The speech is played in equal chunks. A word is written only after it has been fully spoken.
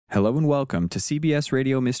Hello and welcome to CBS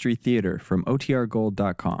Radio Mystery Theater from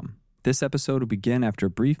OTRGold.com. This episode will begin after a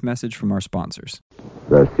brief message from our sponsors.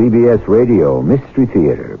 The CBS Radio Mystery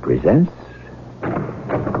Theater presents...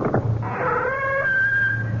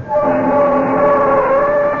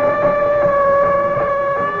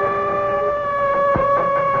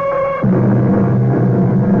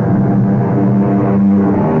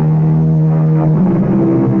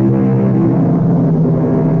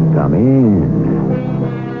 Come in.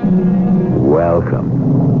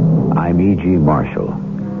 Welcome. I'm E.G. Marshall.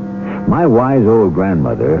 My wise old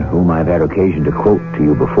grandmother, whom I've had occasion to quote to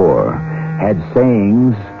you before, had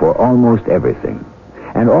sayings for almost everything.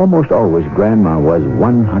 And almost always Grandma was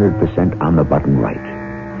 100% on the button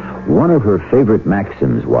right. One of her favorite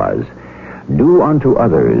maxims was, do unto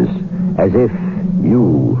others as if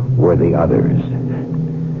you were the others.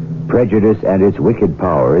 Prejudice and its wicked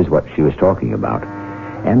power is what she was talking about.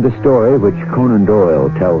 And the story which Conan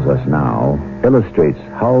Doyle tells us now illustrates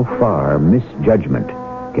how far misjudgment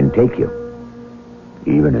can take you,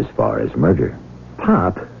 even as far as murder.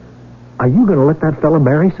 Pop, are you going to let that fella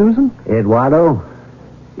marry Susan? Eduardo?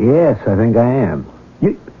 Yes, I think I am.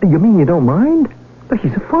 You mean you don't mind? But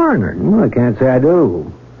he's a foreigner. Well, I can't say I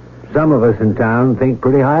do. Some of us in town think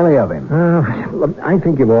pretty highly of him. I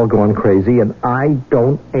think you've all gone crazy, and I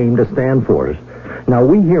don't aim to stand for it. Now,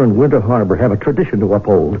 we here in Winter Harbor have a tradition to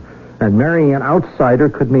uphold, and marrying an outsider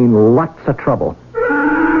could mean lots of trouble.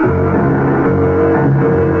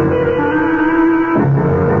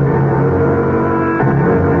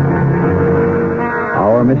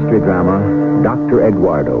 Our mystery drama, Dr.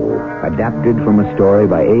 Eduardo, adapted from a story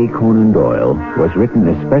by A. Conan Doyle, was written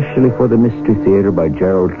especially for the Mystery Theater by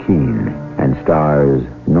Gerald Keane and stars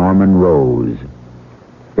Norman Rose.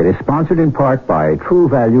 It is sponsored in part by True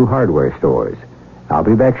Value Hardware Stores. I'll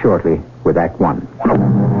be back shortly with Act One.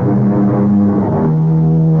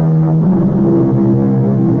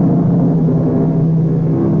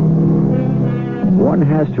 One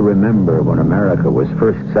has to remember when America was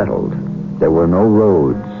first settled, there were no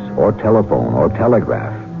roads or telephone or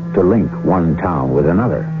telegraph to link one town with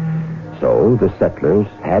another. So the settlers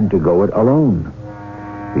had to go it alone.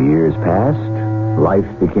 The years passed, life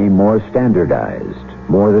became more standardized,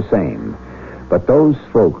 more the same. But those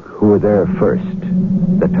folk who were there first,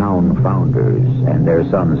 the town founders and their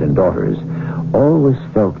sons and daughters, always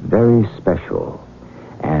felt very special.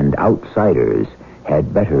 And outsiders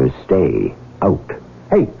had better stay out.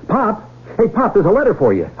 Hey, Pop, there's a letter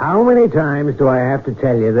for you. How many times do I have to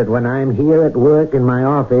tell you that when I'm here at work in my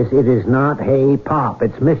office, it is not hey, Pop,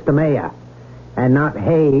 it's Mr. Mayor. And not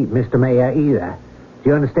hey, Mr. Mayor either. Do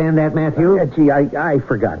you understand that, Matthew? I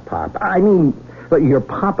forgot, Pop. I mean, but you're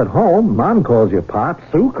Pop at home. Mom calls you Pop.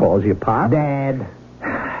 Sue calls you Pop. Dad.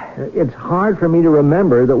 It's hard for me to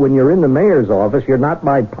remember that when you're in the mayor's office, you're not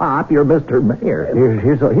my Pop, you're Mr. Mayor.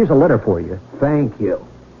 Here's a letter for you. Thank you.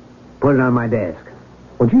 Put it on my desk.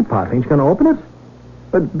 Well, gee, Pop, ain't you going to open it?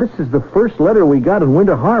 But this is the first letter we got in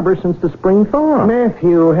Winter Harbor since the spring thaw.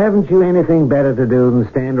 Matthew, haven't you anything better to do than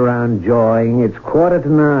stand around jawing? It's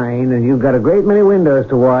 8:45, and you've got a great many windows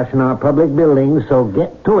to wash in our public buildings, so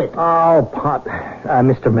get to it. Oh, Pop,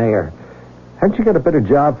 Mr. Mayor, haven't you got a better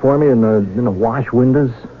job for me than the wash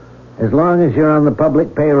windows? As long as you're on the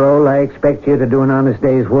public payroll, I expect you to do an honest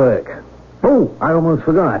day's work. Oh, I almost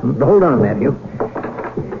forgot. Hold on, Matthew.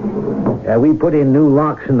 We put in new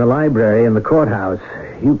locks in the library and the courthouse.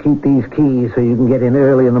 You keep these keys so you can get in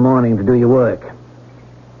early in the morning to do your work.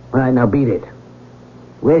 All right, now beat it.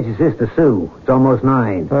 Where's your sister, Sue? It's almost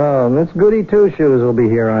 9. Oh, Miss Goody Two-Shoes will be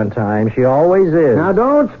here on time. She always is. Now,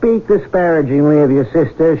 don't speak disparagingly of your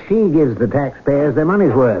sister. She gives the taxpayers their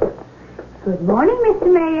money's worth. Good morning,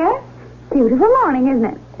 Mr. Mayor. Beautiful morning, isn't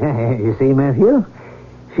it? You see, Matthew?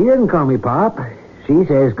 She doesn't call me Pop. She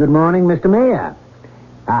says, good morning, Mr. Mayor.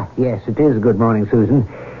 Yes, it is good morning, Susan.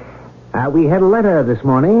 We had a letter this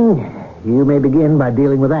morning. You may begin by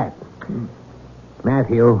dealing with that.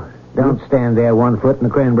 Matthew, don't stand there 1 foot in the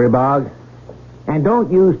cranberry bog. And don't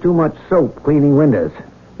use too much soap cleaning windows.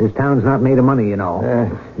 This town's not made of money, you know.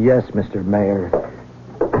 Yes, Mr. Mayor.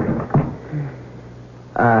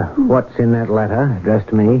 What's in that letter addressed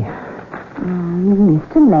to me?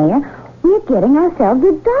 Mr. Mayor, we're getting ourselves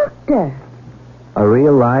a doctor. A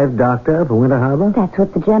real live doctor for Winter Harbor? That's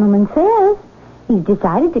what the gentleman says. He's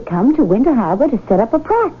decided to come to Winter Harbor to set up a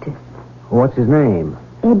practice. What's his name?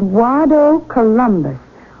 Eduardo Columbus.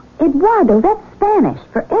 Eduardo, that's Spanish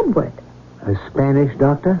for Edward. A Spanish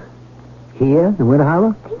doctor? Here in Winter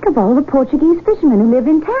Harbor? Think of all the Portuguese fishermen who live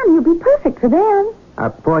in town. He'll be perfect for them.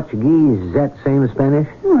 Portuguese, is that same as Spanish?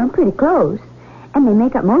 Well, pretty close. And they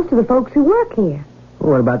make up most of the folks who work here.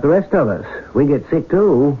 What about the rest of us? We get sick,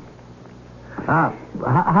 too.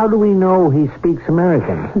 How do we know he speaks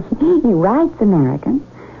American? He writes American.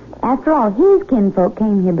 After all, his kinfolk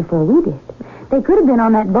came here before we did. They could have been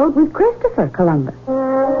on that boat with Christopher Columbus.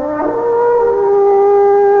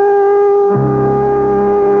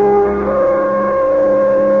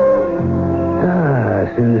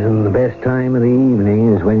 Susan, the best time of the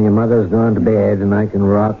evening is when your mother's gone to bed and I can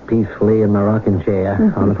rock peacefully in my rocking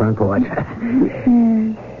chair on the front porch.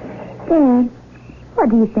 Dad, what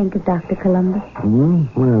do you think of Dr. Columbus?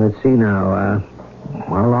 Well, let's see now.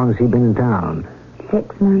 How long has he been in town?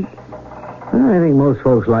 6 months. I think most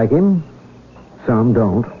folks like him. Some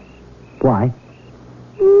don't. Why?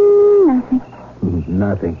 Nothing.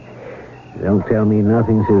 Nothing. Don't tell me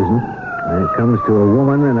nothing, Susan. When it comes to a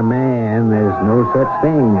woman and a man, there's no such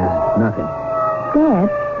thing as nothing.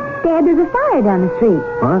 Dad, there's a fire down the street.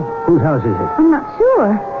 What? Whose house is it? I'm not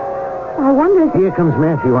sure. I wonder if... Here comes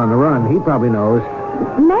Matthew on the run. He probably knows.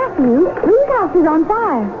 Matthew, whose house is on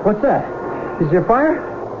fire? What's that? Is there fire?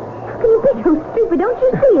 How can you be so stupid? Don't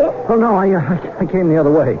you see it? Oh, no, I came the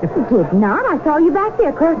other way. You did not. I saw you back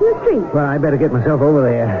there crossing the street. Well, I better get myself over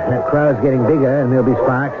there. That crowd's getting bigger, and there'll be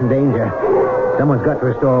sparks and danger. Someone's got to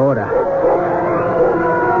restore order.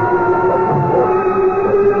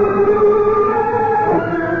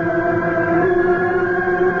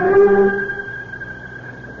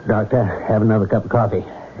 Doctor, have another cup of coffee.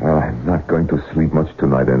 Well, I'm not going to sleep much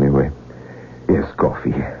tonight anyway. Yes,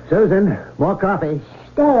 coffee. Susan, more coffee.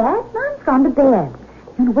 Dad, Mom's gone to bed.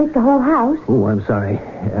 You want to wake the whole house? Oh, I'm sorry.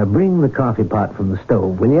 Bring the coffee pot from the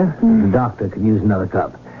stove, will you? The doctor could use another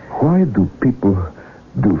cup. Why do people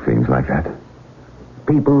do things like that?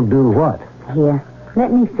 People do what? Here,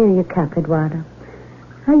 let me fill your cup, Eduardo.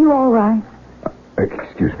 Are you all right?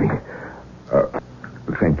 Excuse me.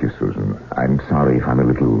 Thank you, Susan. I'm sorry if I'm a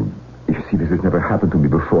little... You see, this has never happened to me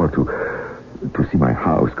before, to see my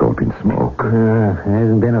house go up in smoke. There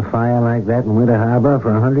hasn't been a fire like that in Winter Harbor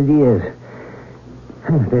for 100 years.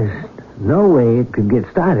 There's no way it could get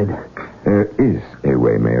started. There is a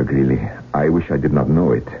way, Mayor Greeley. I wish I did not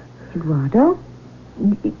know it. Eduardo?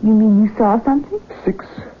 You mean you saw something? 6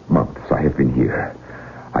 months I have been here.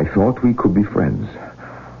 I thought we could be friends.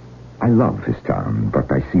 I love this town,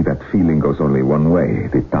 but I see that feeling goes only one way.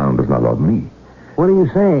 The town does not love me. What are you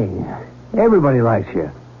saying? Everybody likes you.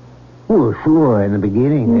 Well, sure, in the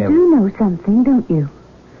beginning... You do know something, don't you?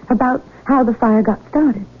 About how the fire got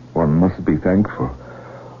started. One must be thankful.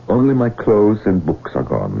 Only my clothes and books are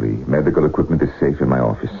gone. The medical equipment is safe in my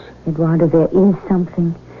office. Eduardo, there is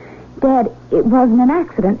something. Dad, it wasn't an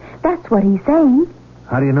accident. That's what he's saying.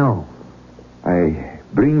 How do you know? I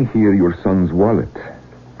bring here your son's wallet.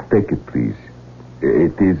 Take it, please.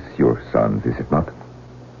 It is your son's, is it not?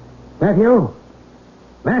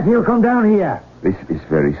 Matthew, come down here. This is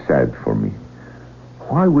very sad for me.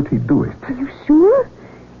 Why would he do it? Are you sure?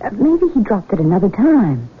 Maybe he dropped it another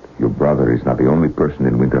time. Your brother is not the only person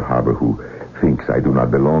in Winter Harbor who thinks I do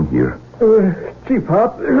not belong here. Gee,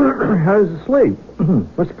 Pop, how's the sleep?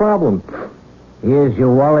 What's the problem? Here's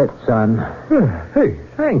your wallet, son. Hey,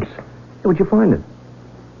 thanks. Where'd you find it?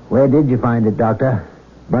 Where did you find it, Doctor?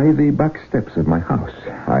 By the back steps of my house.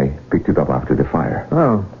 I picked it up after the fire.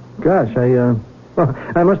 Oh, gosh,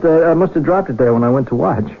 I must have dropped it there when I went to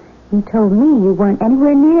watch. You told me you weren't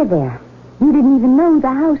anywhere near there. You didn't even know the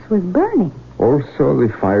house was burning. Also, the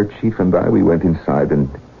fire chief and we went inside, and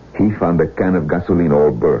he found a can of gasoline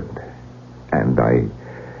all burned. And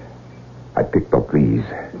I picked up these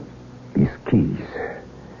keys.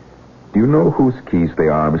 Do you know whose keys they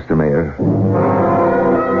are, Mr. Mayor?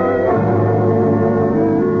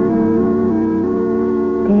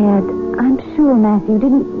 Dad, I'm sure Matthew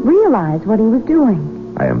didn't realize what he was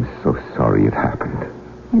doing. I am so sorry it happened.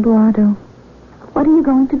 Eduardo, what are you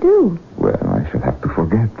going to do? Well, I shall have to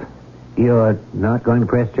forget. You're not going to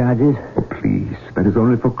press charges? Oh, please, that is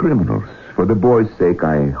only for criminals. For the boy's sake,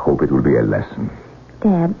 I hope it will be a lesson.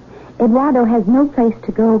 Dad, Eduardo has no place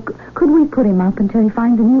to go. Could we put him up until he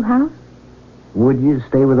finds a new house? Would you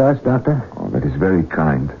stay with us, Doctor? Oh, that is very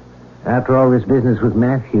kind. After all this business with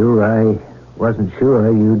Matthew, I wasn't sure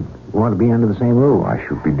you'd want to be under the same roof. I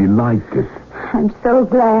should be delighted. I'm so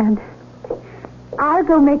glad. I'll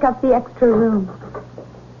go make up the extra room.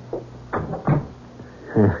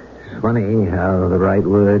 It's funny how the right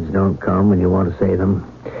words don't come when you want to say them.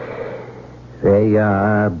 There you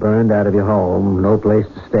are, burned out of your home, no place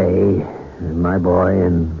to stay, and my boy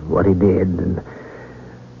and what he did, and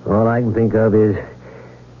all I can think of is,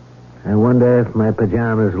 I wonder if my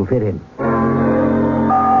pajamas will fit him.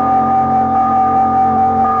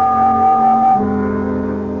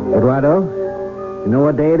 Eduardo, you know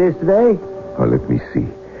what day it is today? Oh, let me see.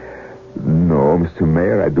 No, Mr.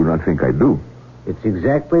 Mayor, I do not think I do. It's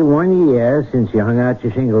exactly 1 year since you hung out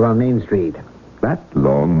your shingle on Main Street. That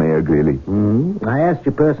long, Mayor Greeley? I asked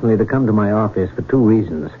you personally to come to my office for 2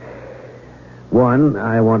 reasons. One,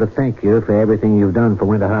 I want to thank you for everything you've done for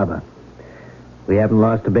Winter Harbor. We haven't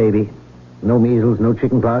lost a baby. No measles, no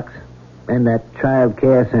chicken pox. And that child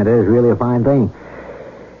care center is really a fine thing.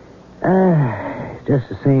 Just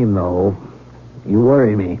the same, though, you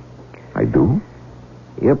worry me. I do?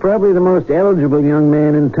 You're probably the most eligible young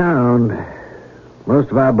man in town. Most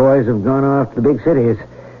of our boys have gone off to the big cities.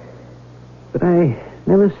 But I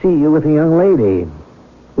never see you with a young lady.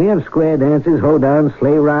 We have square dances, hoedowns,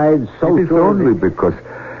 sleigh rides, social... It is only because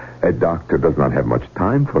a doctor does not have much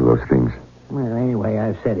time for those things. Well, anyway,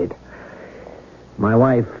 I've said it. My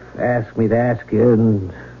wife asked me to ask you,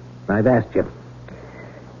 and I've asked you.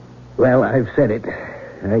 Well, I've said it.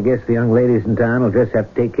 I guess the young ladies in town will just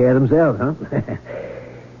have to take care of themselves, huh?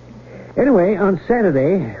 Anyway, on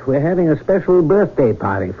Saturday, we're having a special birthday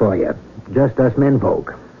party for you. Just us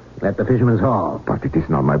menfolk. At the Fisherman's Hall. But it is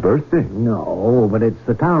not my birthday. No, but it's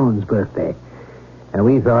the town's birthday. And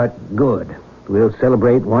we thought, good. We'll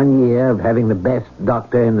celebrate 1 year of having the best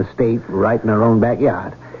doctor in the state right in our own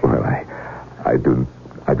backyard. Well, I do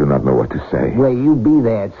not know what to say. Well, you be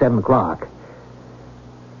there at 7 o'clock.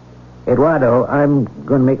 Eduardo, I'm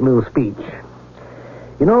going to make a little speech.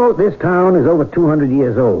 You know, this town is over 200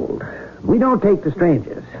 years old. We don't take to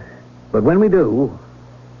strangers. But when we do,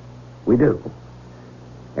 we do.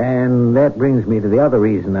 And that brings me to the other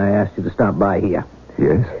reason I asked you to stop by here.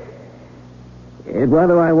 Yes?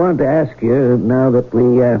 Eduardo, I wanted to ask you, now that we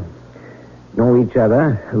know each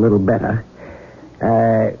other a little better,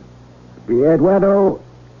 Eduardo,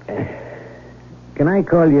 can I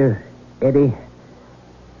call you Eddie?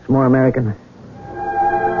 It's more American.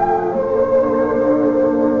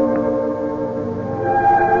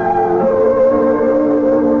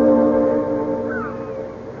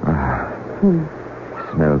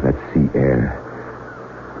 Smell that sea air.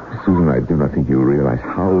 Susan, I do not think you realize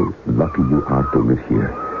how lucky you are to live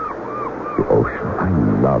here. The ocean. I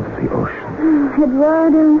love the ocean. Oh,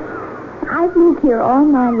 Eduardo, I've lived here all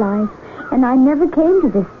my life, and I never came to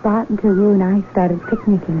this spot until you and I started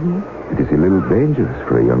picnicking here. It is a little dangerous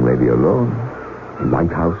for a young lady alone. The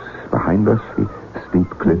lighthouse behind us, the steep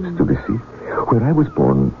cliffs to the sea. Where I was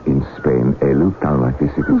born in Spain, a little town like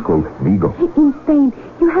this, it is called Vigo. In Spain,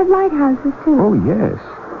 you have lighthouses, too. Oh, yes.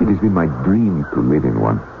 It has been my dream to live in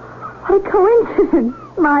one. What a coincidence.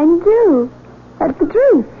 Mine, too. That's the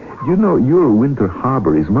truth. You know, your Winter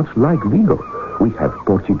Harbor is much like Vigo. We have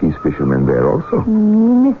Portuguese fishermen there also.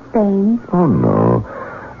 You miss Spain. Oh, no.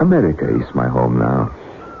 America is my home now.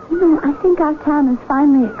 You know, I think our town has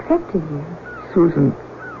finally accepted you. Susan,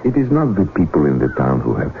 it is not the people in the town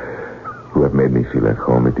who have made me feel at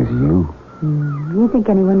home. It is you. You think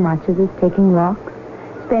anyone watches us taking walks,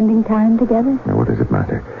 spending time together? Now, what does it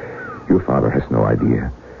matter? Your father has no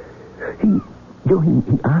idea. He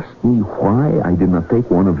asked me why I did not take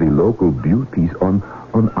one of the local beauties on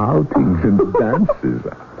outings and dances.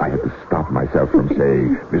 I had to stop myself from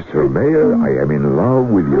saying, Mr. Mayor, I am in love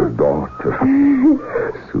with your daughter.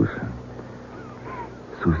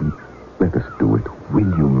 Susan, let us do it.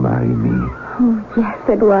 Will you marry me? Oh, yes,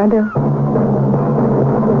 Eduardo.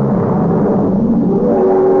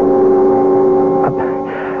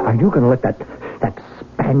 Are you going to let that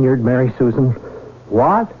Spaniard marry Susan?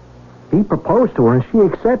 What? He proposed to her and she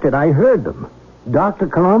accepted. I heard them. Dr.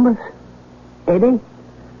 Columbus? Eddie?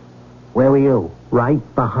 Where were you? Right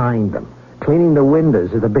behind them, cleaning the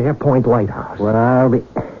windows of the Bear Point Lighthouse. Well,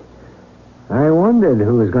 I wondered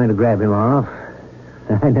who was going to grab him off.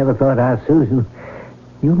 I never thought our Susan...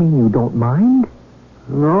 You mean you don't mind?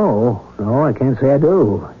 No, I can't say I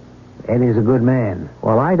do. Eddie's a good man.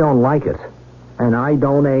 Well, I don't like it. And I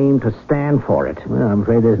don't aim to stand for it. Well, I'm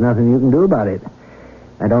afraid there's nothing you can do about it.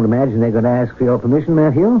 I don't imagine they're going to ask for your permission,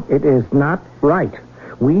 Matthew. It is not right.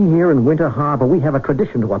 We here in Winter Harbor, we have a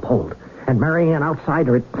tradition to uphold. And marrying an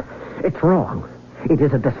outsider, it's wrong. It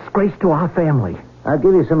is a disgrace to our family. I'll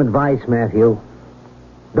give you some advice, Matthew.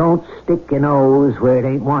 Don't stick your nose where it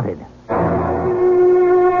ain't wanted.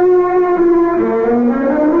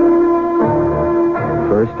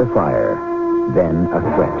 First a fire, then a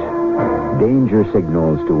threat. Danger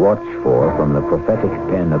signals to watch for from the prophetic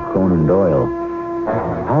pen of Conan Doyle.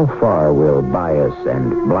 How far will bias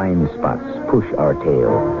and blind spots push our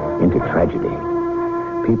tale into tragedy?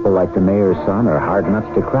 People like the mayor's son are hard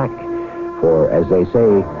nuts to crack. For, as they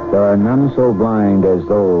say, there are none so blind as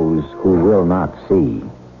those who will not see.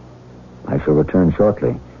 I shall return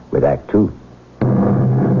shortly with Act 2.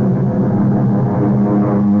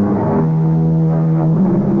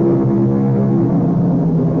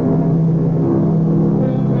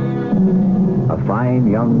 fine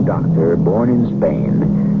young doctor born in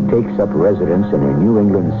Spain takes up residence in a New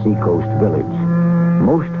England seacoast village.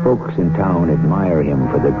 Most folks in town admire him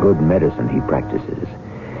for the good medicine he practices.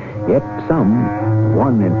 Yet some,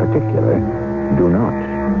 one in particular, do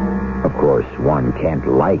not. Of course, one can't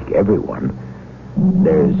like everyone.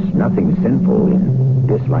 There's nothing sinful in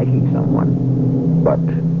disliking someone, but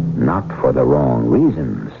not for the wrong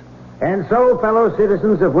reasons. And so, fellow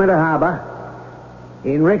citizens of Winter Harbor,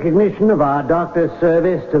 in recognition of our doctor's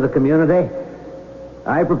service to the community,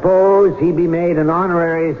 I propose he be made an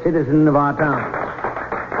honorary citizen of our town.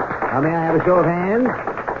 Now, may I have a show of hands?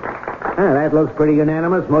 That looks pretty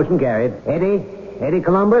unanimous. Motion carried. Eddie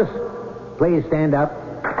Columbus, please stand up.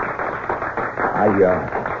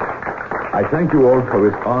 I thank you all for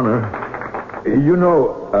this honor. You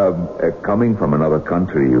know, coming from another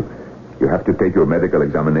country, you have to take your medical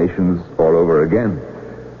examinations all over again.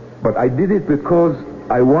 But I did it because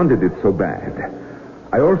I wanted it so bad.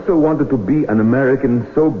 I also wanted to be an American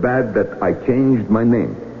so bad that I changed my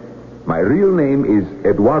name. My real name is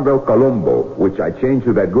Eduardo Colombo, which I changed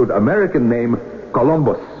to that good American name,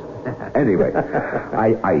 Columbus. Anyway,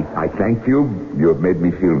 I thank you. You have made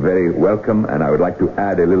me feel very welcome, and I would like to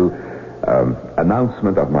add a little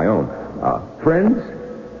announcement of my own. Friends,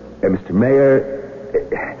 Mr.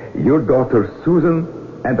 Mayor, your daughter Susan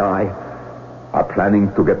and I are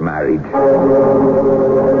planning to get married. Hey,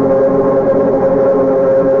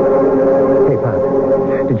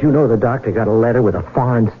 Pop, did you know the doctor got a letter with a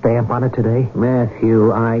foreign stamp on it today?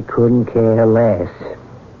 Matthew, I couldn't care less.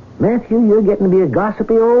 Matthew, you're getting to be a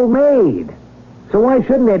gossipy old maid. So why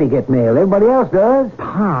shouldn't Eddie get mail? Everybody else does.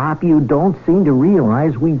 Pop, you don't seem to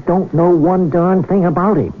realize we don't know one darn thing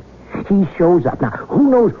about him. He shows up. Now, who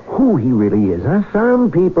knows who he really is, huh? Some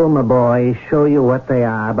people, my boy, show you what they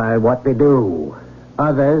are by what they do.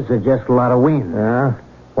 Others are just a lot of wind. Yeah?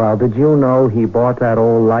 Well, did you know he bought that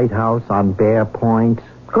old lighthouse on Bear Point?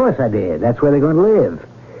 Of course I did. That's where they're going to live.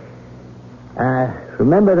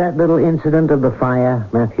 Remember that little incident of the fire,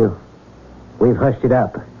 Matthew? We've hushed it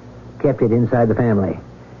up. Kept it inside the family.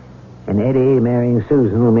 And Eddie marrying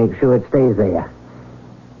Susan will make sure it stays there.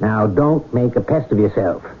 Now, don't make a pest of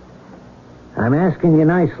yourself. I'm asking you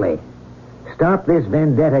nicely. Stop this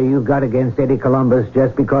vendetta you've got against Eddie Columbus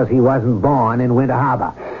just because he wasn't born in Winter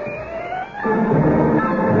Harbor.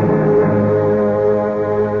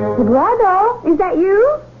 Eduardo, is that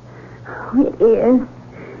you? Oh, it is.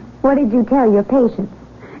 What did you tell your patients?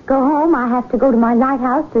 Go home, I have to go to my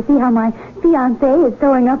lighthouse to see how my fiancé is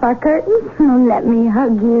sewing up our curtains. Oh, let me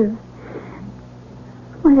hug you.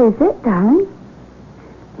 What is it, darling?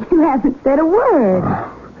 You haven't said a word.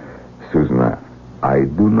 Susan, I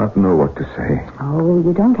do not know what to say. Oh,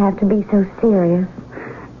 you don't have to be so serious.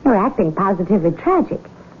 You're acting positively tragic.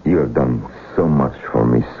 You have done so much for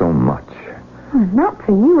me, so much. Well, not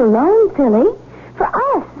for you alone, silly. For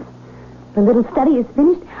us. The little study is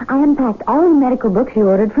finished. I unpacked all the medical books you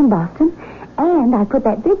ordered from Boston, and I put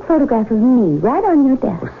that big photograph of me right on your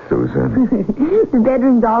desk. Oh, Susan. The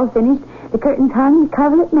bedroom's all finished. The curtains hung, the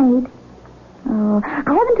coverlet made. Oh,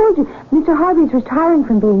 I haven't told you. Mr. Harvey's retiring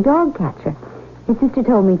from being dog catcher. His sister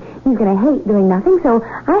told me he's going to hate doing nothing, so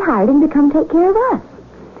I hired him to come take care of us.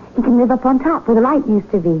 He can live up on top where the light used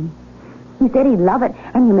to be. He said he'd love it,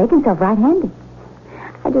 and he'll make himself right-handed.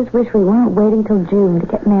 I just wish we weren't waiting till June to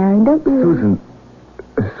get married, don't you?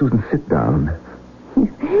 Susan, sit down.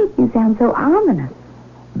 You sound so ominous.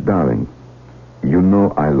 Darling, you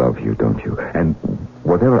know I love you, don't you? And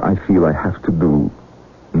whatever I feel I have to do,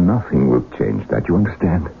 nothing will change that. You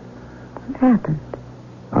understand? What happened?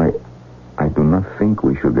 I do not think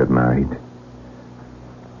we should get married.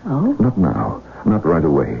 Oh? Not now. Not right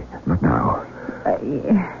away. Not now.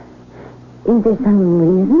 Is there some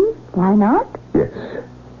reason? Why not? Yes,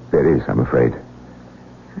 there is, I'm afraid.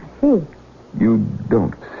 I see. You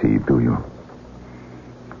don't see, do you?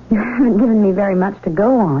 You haven't given me very much to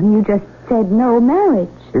go on. You just said no marriage.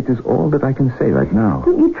 It is all that I can say right now.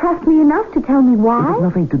 Don't you trust me enough to tell me It why? has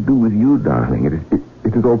nothing to do with you, darling.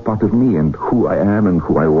 It is all part of me and who I am and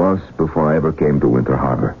who I was before I ever came to Winter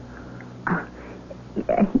Harbor.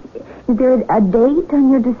 Is there a date on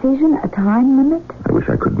your decision, a time limit? I wish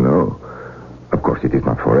I could know. Of course, it is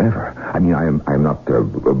not forever. I mean, I am not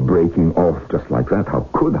breaking off just like that. How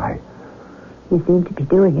could I? You seem to be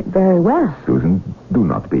doing it very well. Susan, do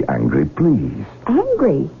not be angry, please.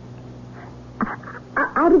 Angry?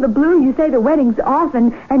 Out of the blue, you say the wedding's off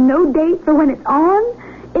and no date for when it's on?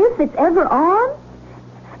 If it's ever on?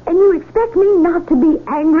 And you expect me not to be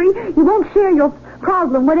angry? You won't share your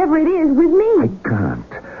problem, whatever it is, with me? I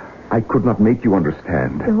can't. I could not make you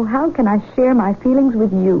understand. So how can I share my feelings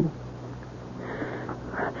with you?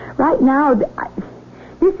 Right now,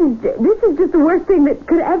 This is just the worst thing that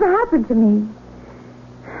could ever happen to me.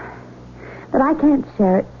 But I can't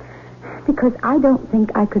share it because I don't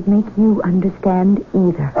think I could make you understand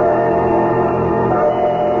either.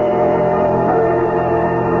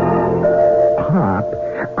 Pop,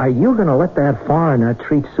 are you going to let that foreigner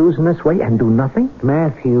treat Susan this way and do nothing?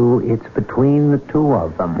 Matthew, it's between the two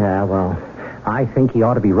of them. Yeah, well, I think he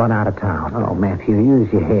ought to be run out of town. Oh, Matthew,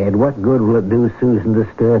 use your head. What good will it do Susan to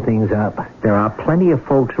stir things up? There are plenty of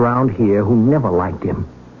folks around here who never liked him.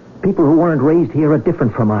 People who weren't raised here are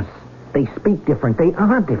different from us. They speak different. They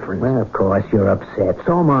are different. Well, of course, you're upset.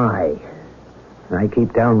 So am I. I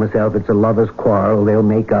keep telling myself it's a lover's quarrel. They'll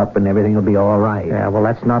make up and everything will be all right. Yeah, well,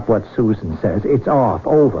 that's not what Susan says. It's off,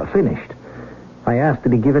 over, finished. I asked her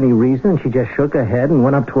to give any reason, and she just shook her head and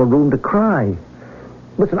went up to her room to cry.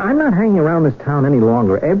 Listen, I'm not hanging around this town any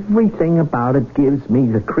longer. Everything about it gives me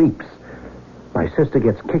the creeps. My sister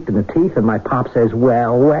gets kicked in the teeth, and my pop says,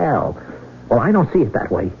 well. Well, I don't see it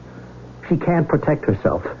that way. She can't protect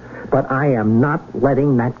herself. But I am not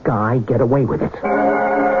letting that guy get away with it.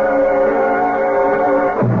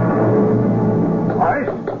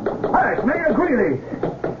 Horace, Mayor Greeley.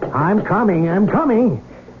 I'm coming.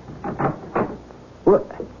 What?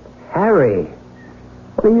 Harry,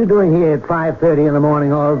 what are you doing here at 5:30 in the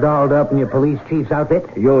morning all dolled up in your police chief's outfit?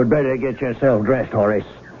 You'd better get yourself dressed, Horace.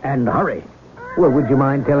 And hurry. Well, would you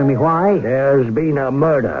mind telling me why? There's been a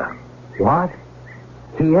murder. What?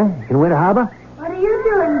 Here, in Winter Harbor? What are you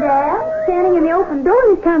doing, Dad? Standing in the open door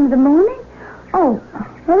this time of the morning? Oh,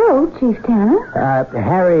 hello, Chief Tanner.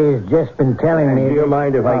 Harry's just been telling me... Do you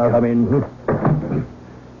mind if I come in?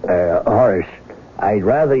 Horace, I'd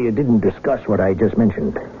rather you didn't discuss what I just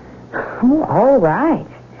mentioned. Oh, all right.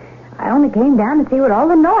 I only came down to see what all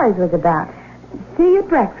the noise was about. See you at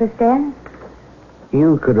breakfast, Dad.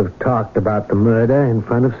 You could have talked about the murder in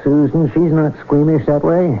front of Susan. She's not squeamish that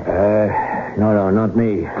way. No, not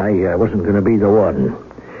me. I wasn't going to be the one.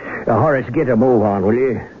 Horace, get a move on, will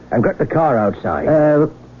you? I've got the car outside.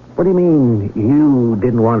 What do you mean you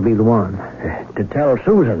didn't want to be the one? To tell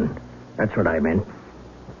Susan. That's what I meant.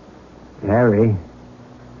 Harry,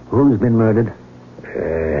 who's been murdered?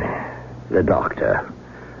 The doctor.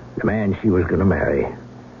 The man she was going to marry.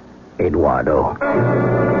 Eduardo.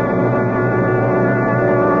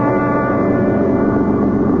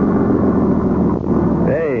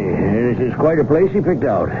 Hey, this is quite a place he picked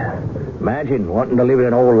out. Imagine wanting to live in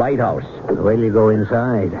an old lighthouse. Wait till you go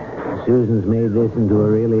inside. Susan's made this into a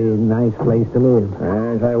really nice place to live.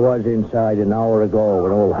 As I was inside an hour ago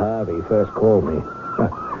when old Harvey first called me.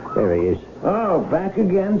 There he is. Oh, back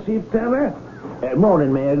again, Chief Tanner?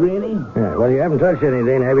 Morning, Mayor Greeley. Yeah, well, you haven't touched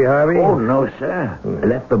anything, have you, Harvey? Oh, no, sir. I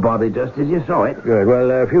left the body just as you saw it. Good. Well,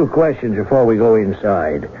 a few questions before we go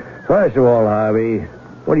inside. First of all, Harvey,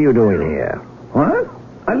 what are you doing here? What?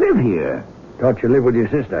 I live here. Thought you lived with your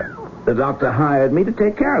sister. The doctor hired me to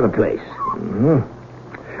take care of the place. Mm-hmm.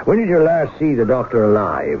 When did you last see the doctor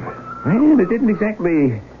alive? Well, I didn't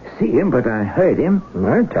exactly see him, but I heard him.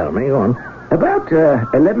 Well, tell me, go on. About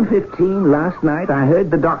 11:15 last night, I heard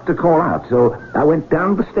the doctor call out, so I went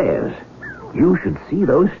down the stairs. You should see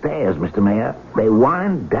those stairs, Mr. Mayor. They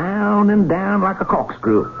wind down and down like a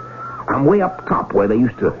corkscrew. I'm way up top where they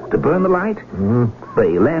used to burn the light. Mm-hmm.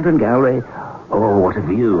 The lantern gallery. Oh, what a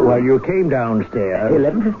view. Well, you came downstairs.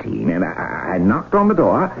 11:15, and I knocked on the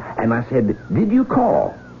door, and I said, "Did you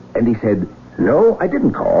call?" And he said, "No, I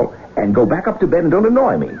didn't call, and go back up to bed and don't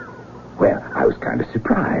annoy me." Well, I was kind of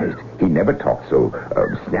surprised. He never talked so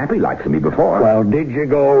snappy-like to me before. Well, did you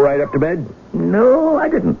go right up to bed? No, I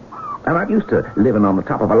didn't. I'm not used to living on the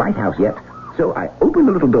top of a lighthouse yet. So I opened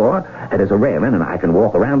the little door, and there's a railing, and I can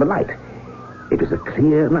walk around the light. It was a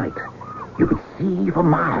clear night. You could see for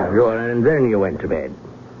miles. And then you went to bed.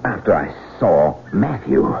 After I saw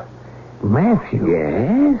Matthew. Matthew?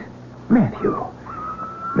 Yes, Matthew.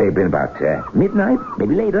 May have been about midnight,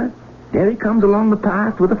 maybe later. There he comes along the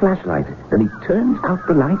path with a flashlight. Then he turns out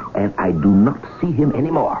the light, and I do not see him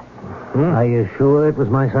anymore. Are you sure it was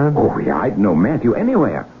my son? Oh, yeah, I'd know Matthew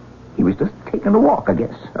anywhere. He was just taking a walk, I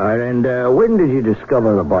guess. And when did you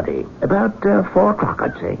discover the body? About 4 o'clock,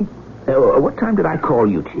 I'd say. What time did I call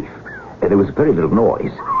you, Chief? There was very little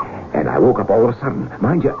noise. And I woke up all of a sudden.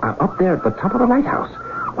 Mind you, I'm up there at the top of the lighthouse.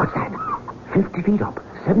 What's that? 50 feet up.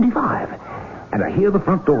 75. And I hear the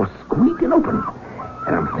front door squeaking open.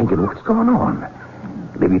 And I'm thinking, what's going on?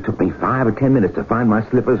 Maybe it took me 5 or 10 minutes to find my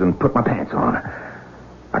slippers and put my pants on.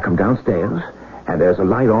 I come downstairs, and there's a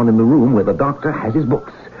light on in the room where the doctor has his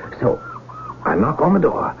books. So I knock on the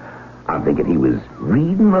door. I'm thinking he was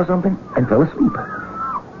reading or something and fell asleep.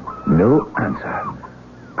 No answer.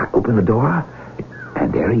 I open the door,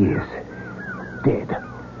 and there he is, dead.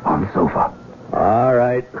 On the sofa. All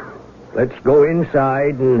right. Let's go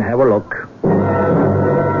inside and have a look.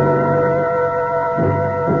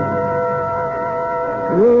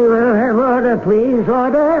 We will have order, please.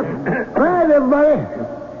 Order. Right, everybody.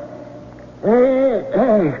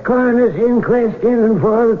 Coroner's inquest in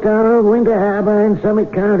for the town of Winter Harbor in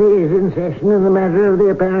Summit County is in session in the matter of the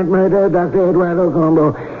apparent murder of Dr. Eduardo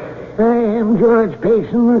Colombo. I am George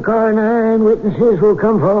Payson, the coroner, and witnesses will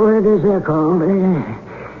come forward as they're called.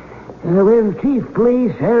 Will Chief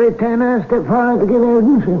Police Harry Tanner step forward to give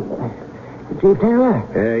evidence? Chief Tanner?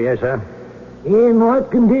 Yes, sir. In what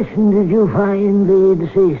condition did you find the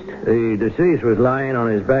deceased? The deceased was lying on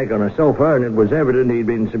his back on a sofa, and it was evident he'd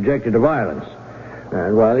been subjected to violence.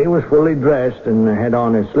 And while he was fully dressed and had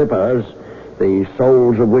on his slippers, the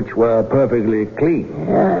soles of which were perfectly clean.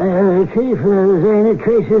 Chief, was there any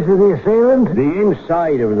traces of the assailant? The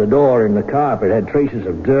inside of the door in the carpet had traces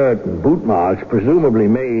of dirt and boot marks, presumably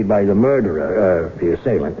made by the murderer, the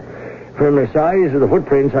assailant. From the size of the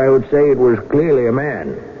footprints, I would say it was clearly a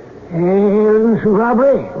man. Evidence of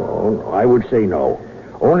robbery? Oh, I would say no.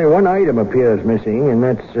 Only one item appears missing, and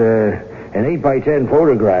that's an 8x10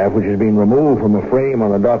 photograph which has been removed from a frame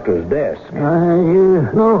on the doctor's desk. You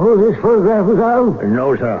know who this photograph was of?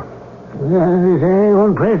 No, sir. Is there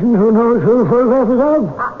anyone present who knows who the photograph was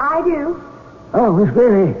of? I do. Oh, Miss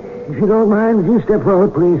Bailey, if you don't mind, would you step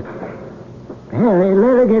forward, please? Harry,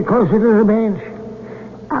 let her get closer to the bench.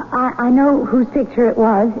 I know whose picture it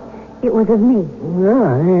was. It was of me.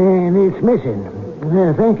 Yeah, and it's missing.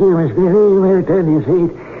 Thank you, Miss Bailey. You may return to your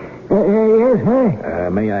seat. Yes, Harry?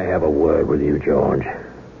 May I have a word with you, George?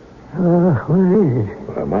 What is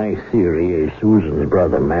it? My theory is Susan's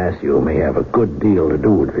brother Matthew may have a good deal to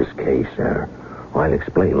do with this case, sir. I'll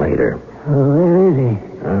explain later. Where is he?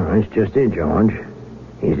 That's just it, George.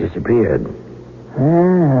 He's disappeared.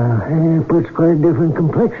 It puts quite a different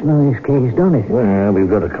complexion on this case, don't it? Well, we've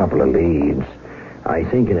got a couple of leads. I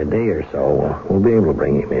think in a day or so, we'll be able to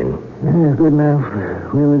bring him in. Good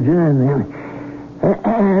enough. We'll adjourn then.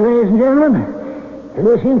 Ladies and gentlemen,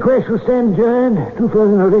 this inquest will stand adjourned. To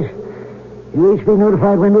further notice. You'll each be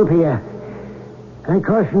notified when to appear. I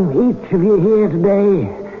caution each of you here today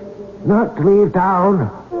not to leave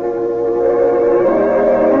town.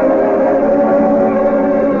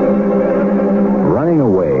 Running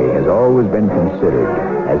away has always been considered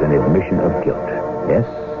as an admission of guilt. Yes,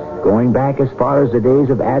 going back as far as the days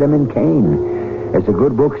of Adam and Cain. As the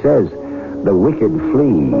good book says, the wicked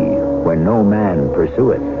flee when no man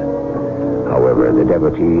pursueth. However, the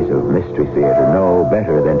devotees of Mystery Theater know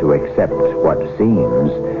better than to accept what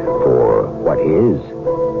seems for what is.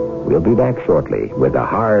 We'll be back shortly with the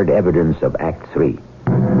hard evidence of Act 3.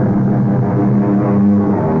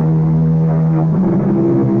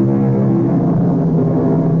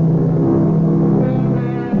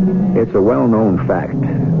 It's a well-known fact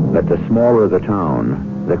that the smaller the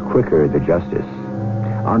town, the quicker the justice.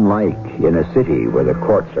 Unlike in a city where the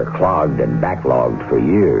courts are clogged and backlogged for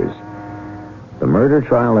years. The murder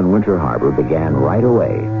trial in Winter Harbor began right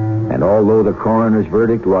away, and although the coroner's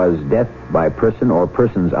verdict was death by person or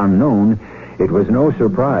persons unknown, it was no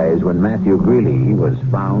surprise when Matthew Greeley was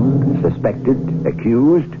found, suspected,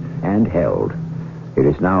 accused, and held. It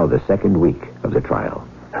is now the second week of the trial.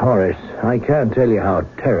 Horace, I can't tell you how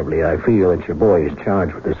terribly I feel that your boy is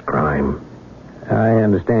charged with this crime. I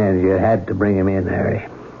understand you had to bring him in, Harry.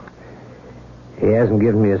 He hasn't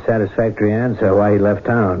given me a satisfactory answer why he left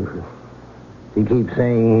town. He keeps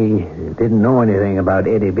saying he didn't know anything about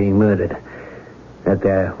Eddie being murdered. That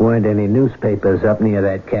there weren't any newspapers up near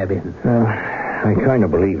that cabin. I kind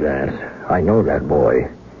of believe that. I know that boy.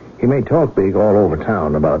 He may talk big all over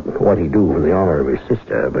town about what he'd do for the honor of his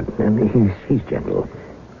sister, but he's gentle.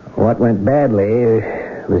 What went badly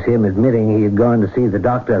was him admitting he had gone to see the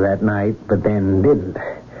doctor that night, but then didn't,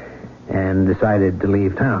 and decided to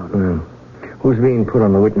leave town. Who's being put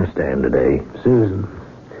on the witness stand today? Susan.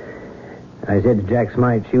 I said to Jack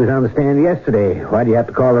Smite, she was on the stand yesterday. Why do you have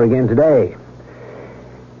to call her again today?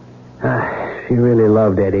 She really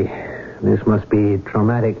loved Eddie. This must be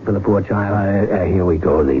traumatic for the poor child. Here we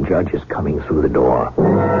go. The judge is coming through the door.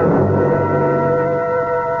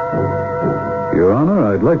 Your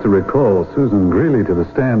Honor, I'd like to recall Susan Greeley to the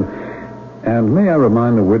stand. And may I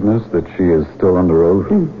remind the witness that she is still under oath?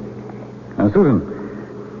 Now,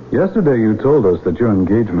 Susan, yesterday you told us that your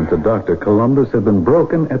engagement to Dr. Columbus had been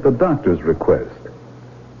broken at the doctor's request.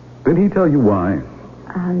 Did he tell you why?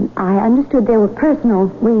 I understood there were personal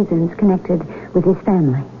reasons connected with his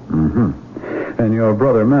family. Mm-hmm. And your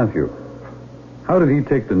brother, Matthew, how did he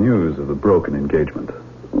take the news of the broken engagement?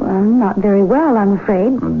 Well, not very well, I'm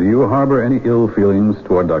afraid. Do you harbor any ill feelings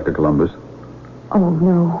toward Dr. Columbus? Oh,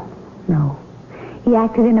 no. He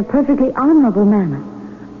acted in a perfectly honorable manner.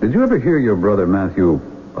 Did you ever hear your brother Matthew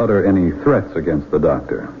utter any threats against the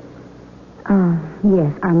doctor?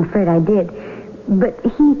 Yes, I'm afraid I did. But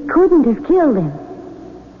he couldn't have killed him.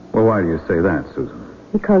 Well, why do you say that, Susan?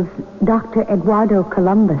 Because Dr. Eduardo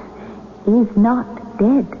Columbus is not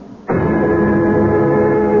dead.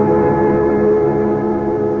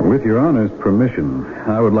 With your Honor's permission,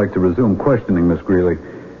 I would like to resume questioning Miss Greeley.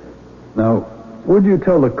 Now, would you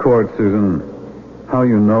tell the court, Susan, how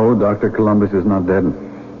you know Dr. Columbus is not dead?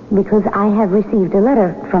 Because I have received a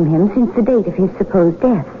letter from him since the date of his supposed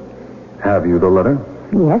death. Have you the letter?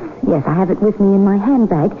 Yes, I have it with me in my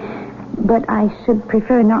handbag, but I should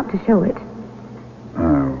prefer not to show it.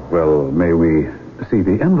 Well, may we see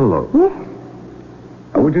the envelope? Yes.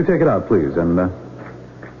 Would you take it out, please, and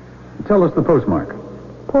tell us the postmark?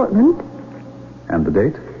 Portland. And the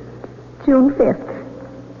date? June 5th.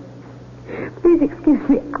 Please excuse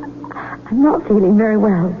me. I'm not feeling very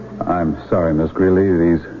well. I'm sorry, Miss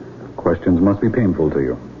Greeley. These questions must be painful to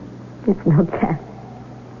you. It's not that.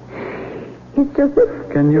 It's just that...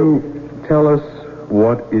 Can you tell us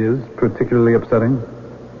what is particularly upsetting?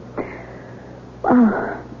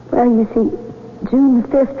 Well, you see, June the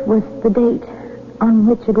 5th was the date on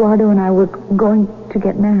which Eduardo and I were going to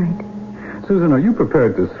get married. Susan, are you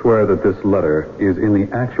prepared to swear that this letter is in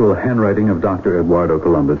the actual handwriting of Dr. Eduardo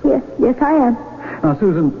Columbus? Yes, I am. Now,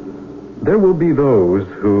 Susan, there will be those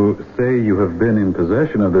who say you have been in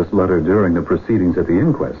possession of this letter during the proceedings at the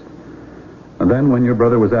inquest. And then when your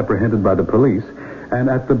brother was apprehended by the police, and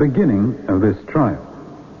at the beginning of this trial.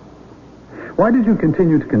 Why did you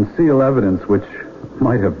continue to conceal evidence which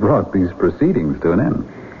might have brought these proceedings to an end?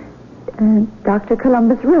 Dr.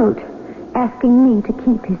 Columbus wrote, asking me to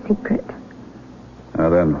keep his secret. Now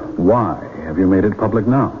then, why have you made it public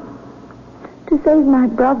now? To save my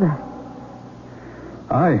brother.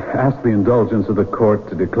 I ask the indulgence of the court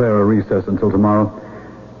to declare a recess until tomorrow.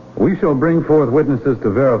 We shall bring forth witnesses to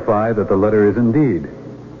verify that the letter is indeed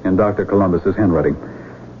in Dr. Columbus's handwriting.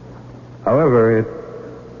 However, it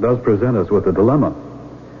does present us with a dilemma.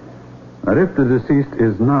 That if the deceased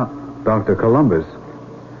is not Dr. Columbus,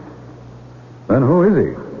 then who is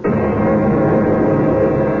he?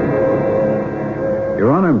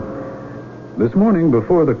 Your Honor, this morning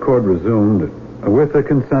before the court resumed, with the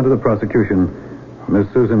consent of the prosecution, Miss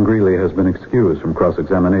Susan Greeley has been excused from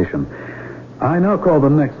cross-examination. I now call the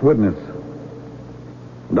next witness,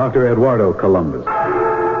 Dr. Eduardo Columbus.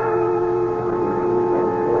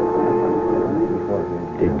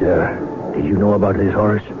 Did you know about this,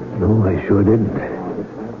 Horace? No, I sure didn't.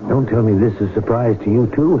 Don't tell me this is a surprise to you,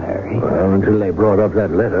 too, Harry. Well, until they brought up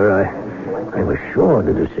that letter, I was sure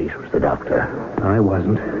the deceased was the doctor. I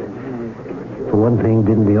wasn't. For one thing,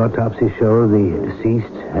 didn't the autopsy show the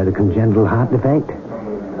deceased had a congenital heart defect?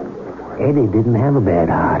 Eddie didn't have a bad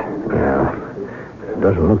heart. Yeah.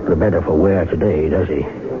 Doesn't look the better for wear today, does he?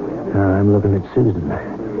 I'm looking at Susan.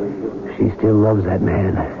 She still loves that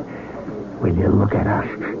man. Will you look at her?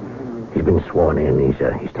 He's been sworn in.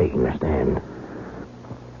 He's taking a stand.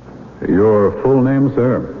 Your full name,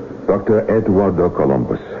 sir? Dr. Eduardo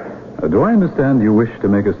Columbus. Do I understand you wish to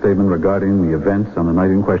make a statement regarding the events on the night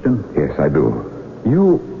in question? Yes, I do.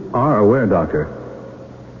 You are aware, Doctor,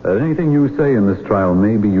 that anything you say in this trial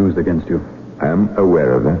may be used against you. I am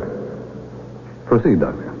aware of that. Proceed,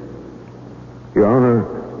 Doctor. Your Honor,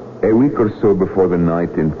 a week or so before the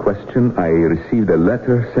night in question, I received a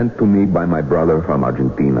letter sent to me by my brother from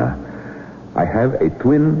Argentina. I have a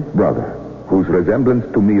twin brother whose resemblance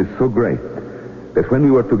to me is so great that when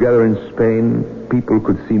we were together in Spain, people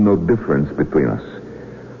could see no difference between us.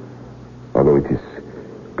 Although it is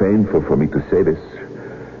painful for me to say this,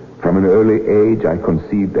 from an early age I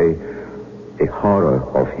conceived a horror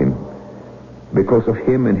of him. Because of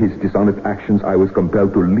him and his dishonest actions, I was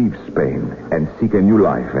compelled to leave Spain and seek a new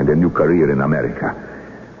life and a new career in America.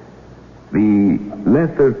 The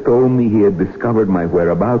letter told me he had discovered my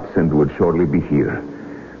whereabouts and would shortly be here.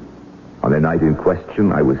 On the night in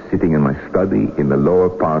question, I was sitting in my study in the lower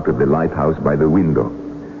part of the lighthouse by the window.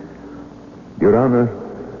 Your Honor,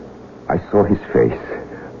 I saw his face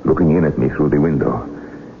looking in at me through the window.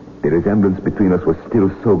 The resemblance between us was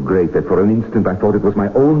still so great that for an instant I thought it was my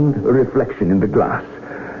own reflection in the glass.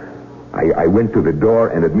 I went to the door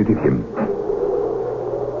and admitted him.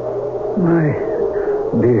 My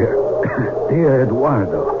dear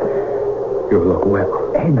Eduardo, you look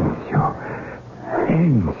well. Enzo,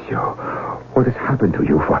 what has happened to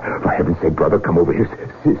you? For heaven's sake, brother, come over here.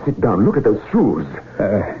 Sit down. Look at those shoes.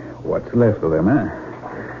 What's left of them, eh?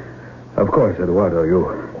 Of course, Eduardo,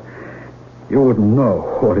 You wouldn't know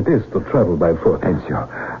what it is to travel by foot. Enzio,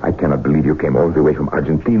 I cannot believe you came all the way from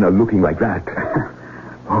Argentina looking like that.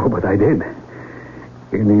 Oh, but I did.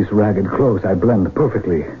 In these ragged clothes, I blend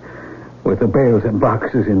perfectly with the bales and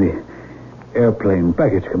boxes in the airplane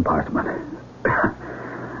baggage compartment.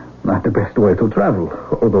 Not the best way to travel,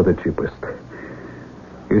 although the cheapest.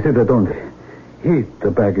 You see, they don't heat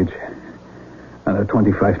the baggage at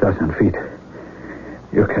 25,000 feet.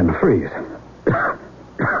 You can freeze.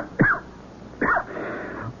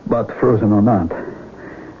 But frozen or not,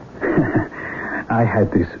 I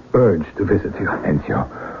had this urge to visit you. Enzio,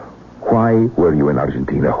 why were you in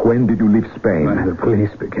Argentina? When did you leave Spain? When the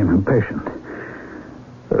police became impatient.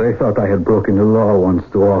 They thought I had broken the law once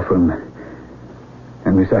too often.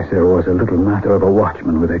 And besides, there was a little matter of a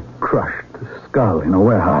watchman with a crushed skull in a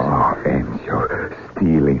warehouse. Oh, Enzio,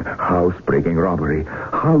 stealing, housebreaking, robbery.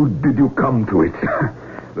 How did you come to it?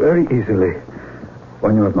 Very easily.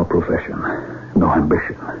 When you have no profession, no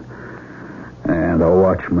ambition. And a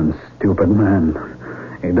watchman, stupid man.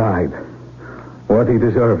 He died. What he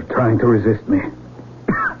deserved, trying to resist me.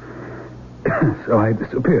 So I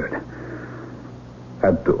disappeared.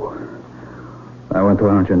 Had to. I went to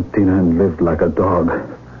Argentina and lived like a dog.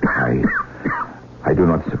 I do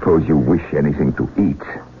not suppose you wish anything to eat.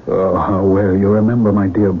 Oh, well, you remember my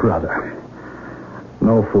dear brother.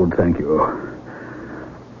 No food, thank you.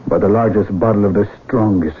 But the largest bottle of the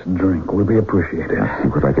strongest drink will be appreciated. See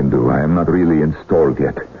what I can do. I am not really installed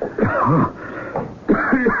yet.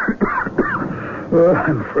 Oh,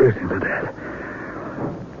 I'm freezing to death.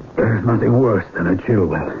 There's nothing worse than a chill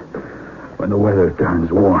when the weather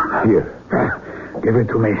turns warm. Here. Give it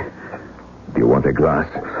to me. Do you want a glass?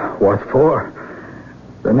 What for?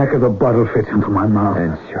 The neck of the bottle fits into my mouth.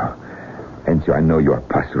 Enzio, I know you are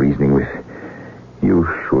past reasoning with. You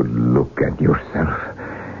should look at yourself.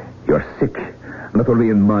 You're sick, not only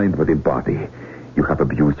in mind, but in body. You have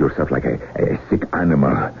abused yourself like a sick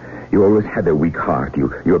animal. You always had a weak heart. You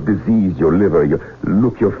have diseased your liver.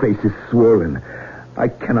 Your face is swollen. I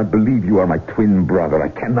cannot believe you are my twin brother. I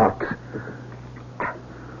cannot.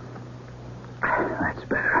 That's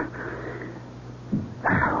better.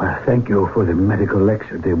 Well, thank you for the medical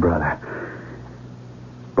lecture, dear brother.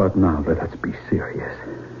 But now let us be serious.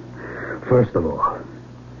 First of all,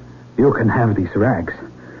 you can have these rags.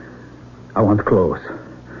 I want clothes.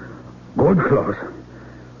 Good clothes.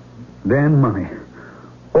 Then money.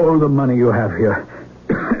 All the money you have here.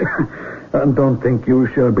 And don't think you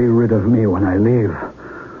shall be rid of me when I leave.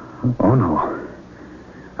 Oh, no.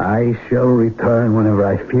 I shall return whenever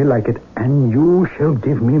I feel like it, and you shall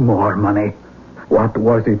give me more money. What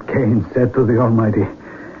was it Cain said to the Almighty?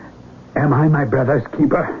 Am I my brother's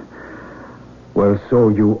keeper? Well, so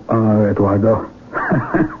you are, Eduardo.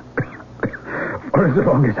 For as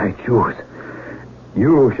long as I choose,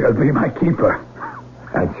 you shall be my keeper.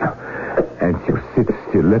 Enzio, sit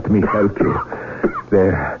still. Let me help you.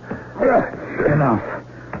 There. Enough.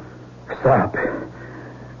 Stop.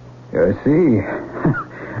 You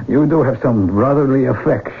see, you do have some brotherly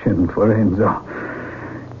affection for Enzo.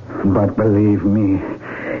 But believe me,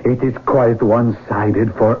 it is quite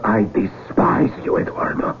one-sided, for I despise you,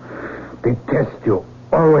 Eduardo. Detest you.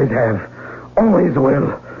 Always have. Always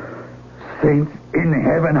will. Saints in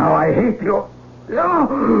heaven, how I hate you.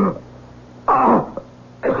 No! Oh!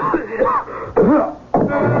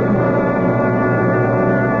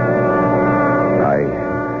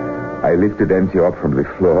 I lifted Enzio up from the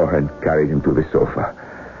floor and carried him to the sofa.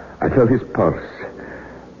 I felt his pulse,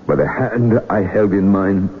 but the hand I held in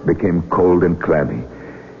mine became cold and clammy.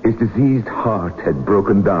 His diseased heart had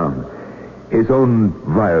broken down. His own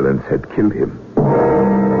violence had killed him.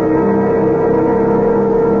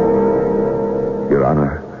 Your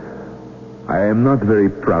Honor, I am not very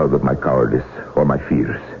proud of my cowardice or my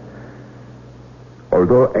fears.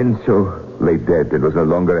 Although Enzio lay dead and was no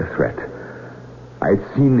longer a threat, I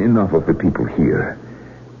had seen enough of the people here.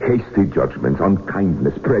 Hasty judgments,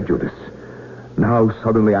 unkindness, prejudice. Now,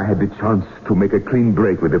 suddenly, I had the chance to make a clean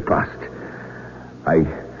break with the past.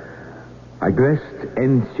 I dressed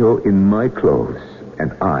Enzio in my clothes,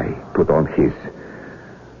 and I put on his.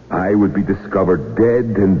 I would be discovered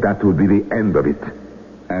dead, and that would be the end of it.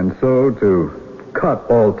 And so, to cut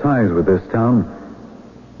all ties with this town,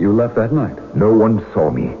 you left that night? No one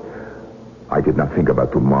saw me. I did not think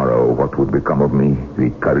about tomorrow, what would become of me, the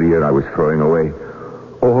career I was throwing away.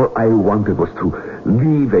 All I wanted was to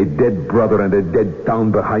leave a dead brother and a dead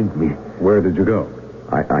town behind me. Where did you go?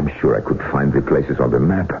 I'm sure I could find the places on the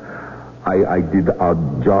map. I did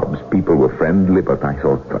odd jobs. People were friendly, but I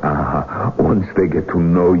thought, once they get to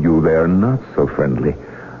know you, they're not so friendly.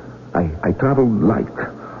 I traveled light,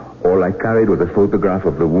 All I carried was a photograph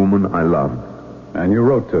of the woman I loved. And you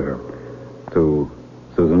wrote to her? To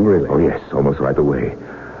Susan Greeley? Oh, yes, almost right away.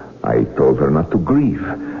 I told her not to grieve,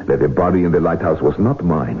 that the body in the lighthouse was not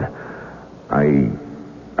mine. I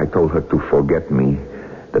told her to forget me,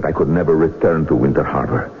 that I could never return to Winter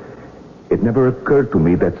Harbor. It never occurred to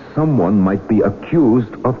me that someone might be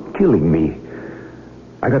accused of killing me.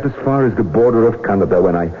 I got as far as the border of Canada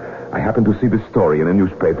when I happened to see the story in a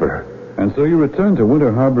newspaper. And so you returned to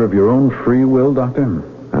Winter Harbor of your own free will, Doctor?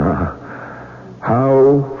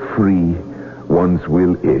 How free one's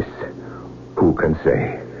will is, who can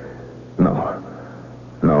say? No,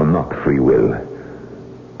 not free will.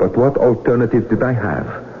 But what alternative did I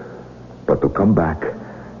have but to come back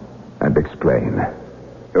and explain?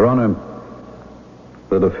 Your Honor,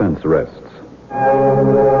 the defense rests.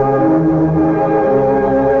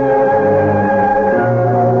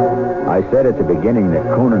 I said at the beginning that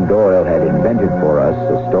Conan Doyle had invented for us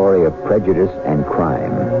a story of prejudice and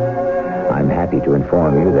crime. I'm happy to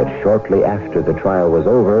inform you that shortly after the trial was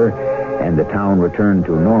over and the town returned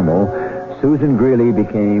to normal, Susan Greeley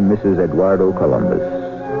became Mrs. Eduardo Columbus.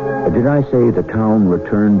 Did I say the town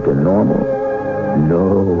returned to normal?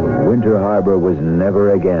 No, Winter Harbor was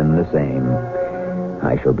never again the same.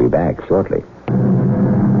 I shall be back shortly.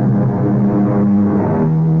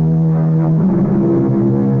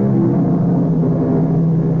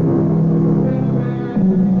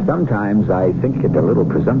 Sometimes I think it a little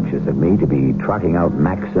presumptuous of me to be trotting out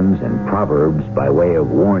maxims and proverbs by way of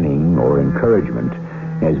warning or encouragement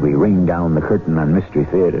as we ring down the curtain on Mystery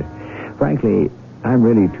Theater. Frankly, I'm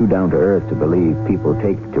really too down to earth to believe people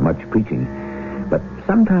take too much preaching. But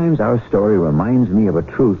sometimes our story reminds me of a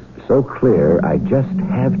truth so clear I just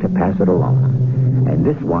have to pass it along. And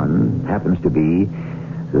this one happens to be,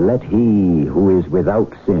 let he who is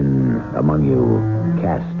without sin among you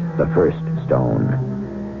cast the first stone.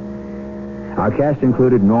 Our cast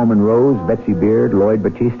included Norman Rose, Betsy Beard, Lloyd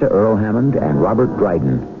Batista, Earl Hammond, and Robert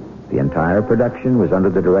Dryden. The entire production was under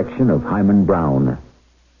the direction of Hyman Brown.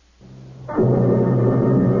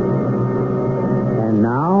 And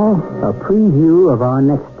now, a preview of our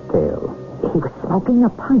next tale. He was smoking a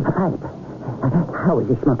pipe. How is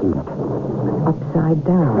he smoking it? Upside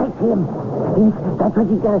down. That's him. Yes, that's what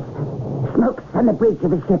he does. Smokes on the bridge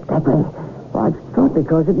of a ship that way. Well, I thought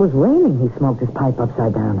because it was raining he smoked his pipe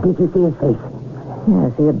upside down. Did you see his face?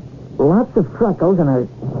 Yes, he had lots of freckles and a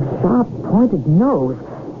sharp, pointed nose.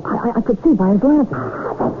 I could see by his lantern.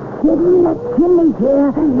 That's him, he's here.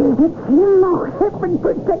 It's him, oh, heaven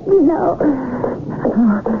protect me now.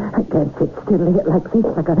 Oh, I can't sit still like this,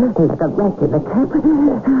 like a rat in a trap.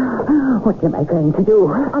 What am I going to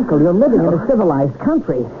do? Uncle, you're living in a civilized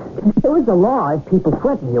country. There is a law if people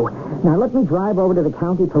threaten you. Now, let me drive over to the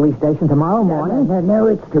county police station tomorrow morning. No,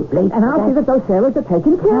 it's too late. And I'll see that those sailors are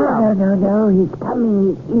taken care of. No, he's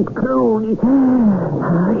coming. He's cruel. He'll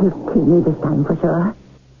kill me this time for sure.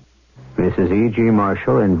 This is E.G.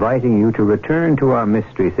 Marshall inviting you to return to our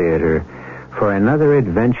Mystery Theater for another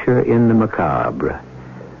adventure in the macabre.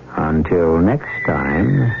 Until next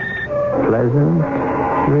time, pleasant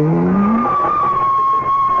dreams.